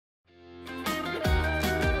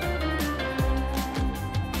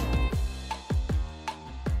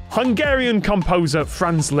Hungarian composer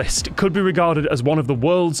Franz Liszt could be regarded as one of the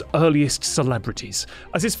world's earliest celebrities.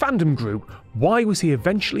 As his fandom grew, why was he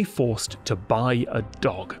eventually forced to buy a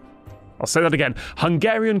dog? I'll say that again.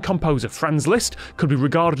 Hungarian composer Franz Liszt could be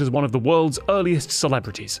regarded as one of the world's earliest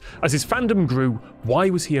celebrities. As his fandom grew, why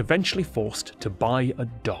was he eventually forced to buy a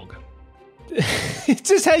dog? It's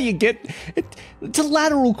just how you get... It's a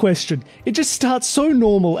lateral question. It just starts so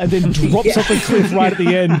normal and then drops off a cliff right at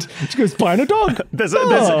the end. She goes, buying a dog.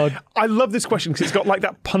 I love this question because it's got like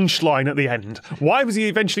that punchline at the end. Why was he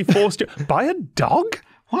eventually forced to buy a dog?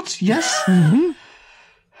 What? Yes. Mm-hmm.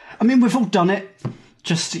 I mean, we've all done it.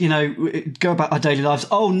 Just, go about our daily lives.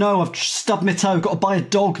 Oh no, I've stubbed my toe. Got to buy a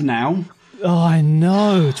dog now. Oh, I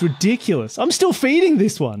know. It's ridiculous. I'm still feeding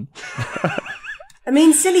this one. I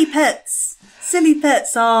mean, silly pets. Silly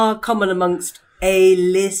pets are common amongst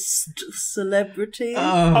A-list celebrities.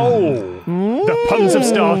 The puns have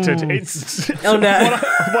started. It's oh no!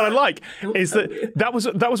 What I like is that was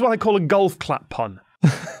what I call a golf clap pun.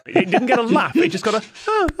 It didn't get a laugh. It just got a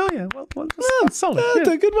that's solid. That's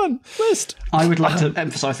a good one. List. I would like to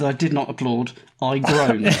emphasise that I did not applaud. I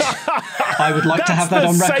groaned. I would like to have that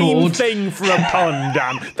on record. That's the same thing for a pun,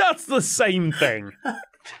 Dan. That's the same thing.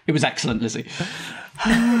 It was excellent, Lizzy.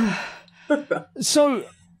 So,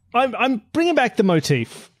 I'm bringing back the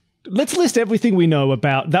motif. Let's list everything we know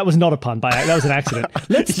about. That was not a pun, that was an accident.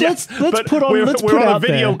 Let's put on. We're on a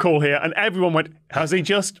video call here, and everyone went, "Has he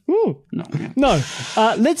just?" Ooh. No.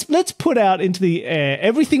 Let's put out into the air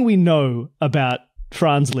everything we know about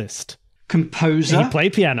Franz Liszt. Composer. He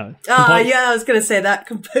played piano. Yeah, I was going to say that.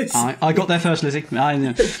 Composer. I got there first, Lizzy. I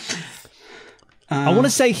know. I want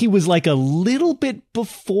to say he was like a little bit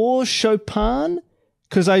before Chopin,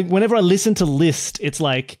 because whenever I listen to Liszt, it's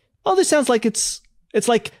like, oh, this sounds like it's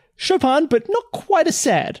like Chopin, but not quite as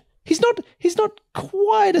sad. He's not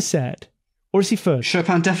quite as sad. Or is he first?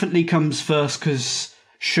 Chopin definitely comes first because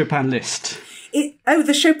Chopin Liszt.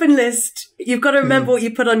 The Chopin list. You've got to remember what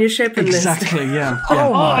you put on your Chopin list. Exactly, yeah.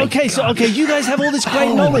 Okay, God. So you guys have all this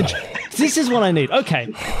great knowledge. This is what I need.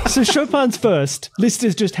 Okay, so Chopin's first. Liszt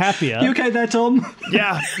is just happier. You okay there, Tom?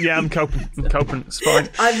 Yeah, I'm coping. It's fine.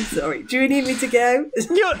 I'm sorry. Do you need me to go?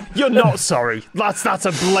 You're not sorry. That's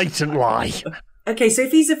a blatant lie. Okay, so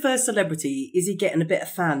if he's a first celebrity, is he getting a bit of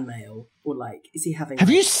fan mail? Or is he having... Have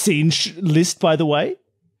you seen Liszt, by the way?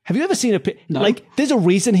 Have you ever seen No. There's a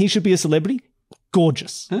reason he should be a celebrity.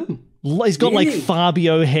 Gorgeous. Oh. He's got really?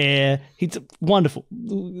 Fabio hair. He's wonderful.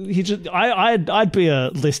 I'd be a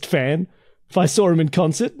Liszt fan if I saw him in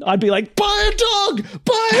concert. I'd be like, buy a dog!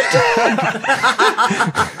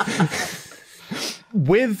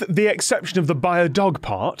 With the exception of the buy a dog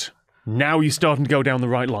part, now you're starting to go down the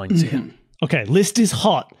right lines here. Okay, Liszt is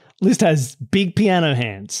hot. Liszt has big piano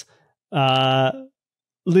hands.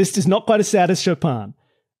 Liszt is not quite as sad as Chopin.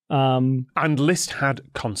 And Liszt had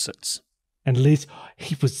concerts. And Liszt,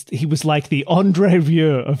 he was like the Andre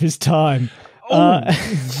Rieu of his time.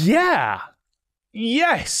 Yeah.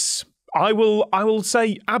 Yes. I will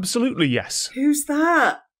say absolutely yes. Who's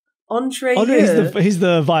that? Andre he's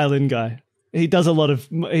the violin guy. He does a lot of...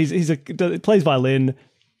 He plays violin.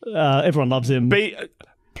 Everyone loves him.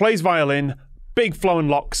 Plays violin, big flowing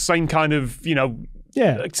locks, same kind of,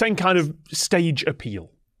 same kind of stage appeal.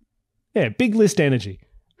 Yeah, big Liszt energy.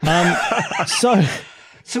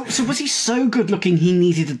 So was he so good looking he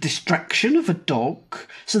needed a distraction of a dog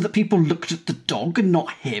so that people looked at the dog and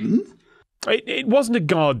not him? It wasn't a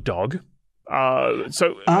guard dog,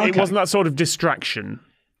 it wasn't that sort of distraction,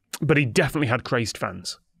 but he definitely had crazed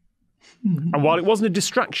fans. Mm-hmm. And while it wasn't a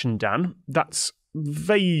distraction, Dan, that's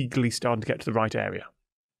vaguely starting to get to the right area.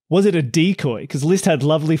 Was it a decoy? Because Liszt had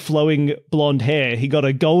lovely flowing blonde hair. He got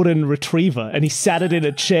a golden retriever and he sat it in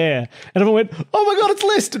a chair. And everyone went, oh my God, it's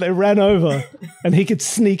Liszt! And they ran over and he could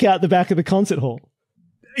sneak out the back of the concert hall.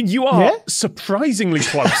 You are surprisingly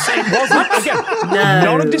close. It wasn't, again,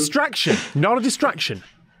 not a distraction.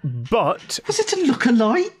 But... Was it a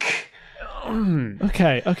look-alike?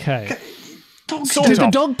 Okay. Did the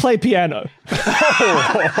dog play piano?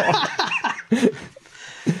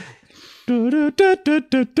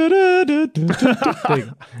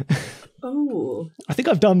 Oh. I think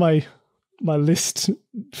I've done my Liszt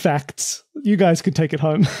facts. You guys can take it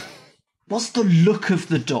home. Was the look of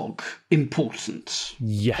the dog important?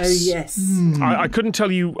 Yes. Oh, yes. I couldn't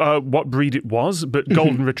tell you what breed it was, but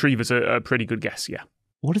golden retrievers are a pretty good guess, yeah.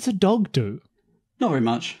 What does a dog do? Not very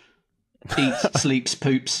much. Eats, sleeps,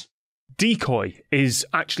 poops. Decoy is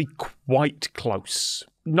actually quite close.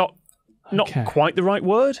 Not quite the right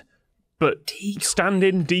word, but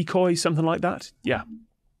stand-in, decoy, something like that. Yeah.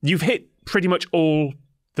 You've hit pretty much all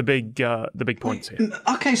the the big points here.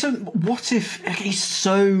 Okay, so what if he's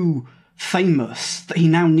so famous that he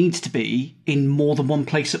now needs to be in more than one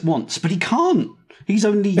place at once, but he can't? He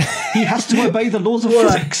has to obey the laws of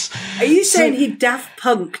physics. Are you saying he Daft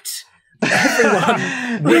Punk'd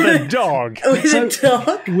everyone With a dog. with a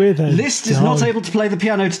dog? Liszt is not able to play the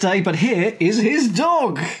piano today, but here is his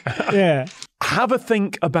dog. Yeah. Have a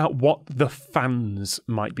think about what the fans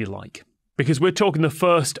might be like. Because we're talking the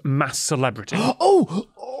first mass celebrity.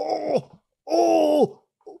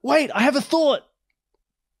 Wait, I have a thought.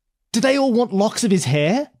 Do they all want locks of his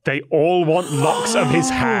hair? They all want locks of his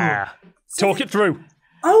hair. Talk it through.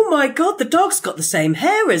 Oh my god, the dog's got the same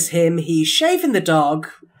hair as him. He's shaving the dog.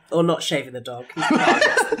 Or not shaving the dog.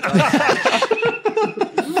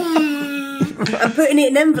 And putting it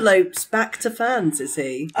in envelopes back to fans, is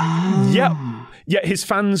he? Yeah. Yeah, his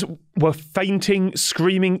fans were fainting,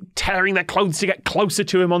 screaming, tearing their clothes to get closer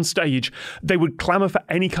to him on stage. They would clamour for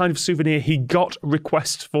any kind of souvenir. He got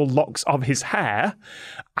requests for locks of his hair.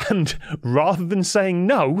 And rather than saying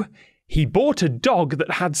no, he bought a dog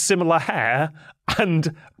that had similar hair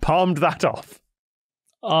and palmed that off.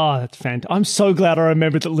 Oh, that's fantastic. I'm so glad I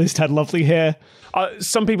remembered that Liszt had lovely hair.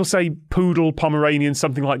 Some people say poodle, Pomeranian,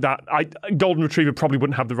 something like that. Golden Retriever probably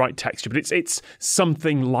wouldn't have the right texture, but it's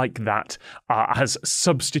something like that as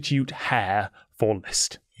substitute hair for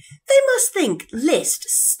Liszt. They must think Liszt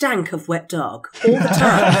stank of wet dog all the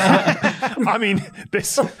time. I mean,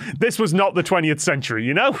 this was not the 20th century,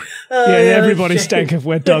 you know? Everybody stank of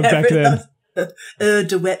wet dog back then.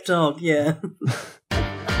 The wet dog, yeah.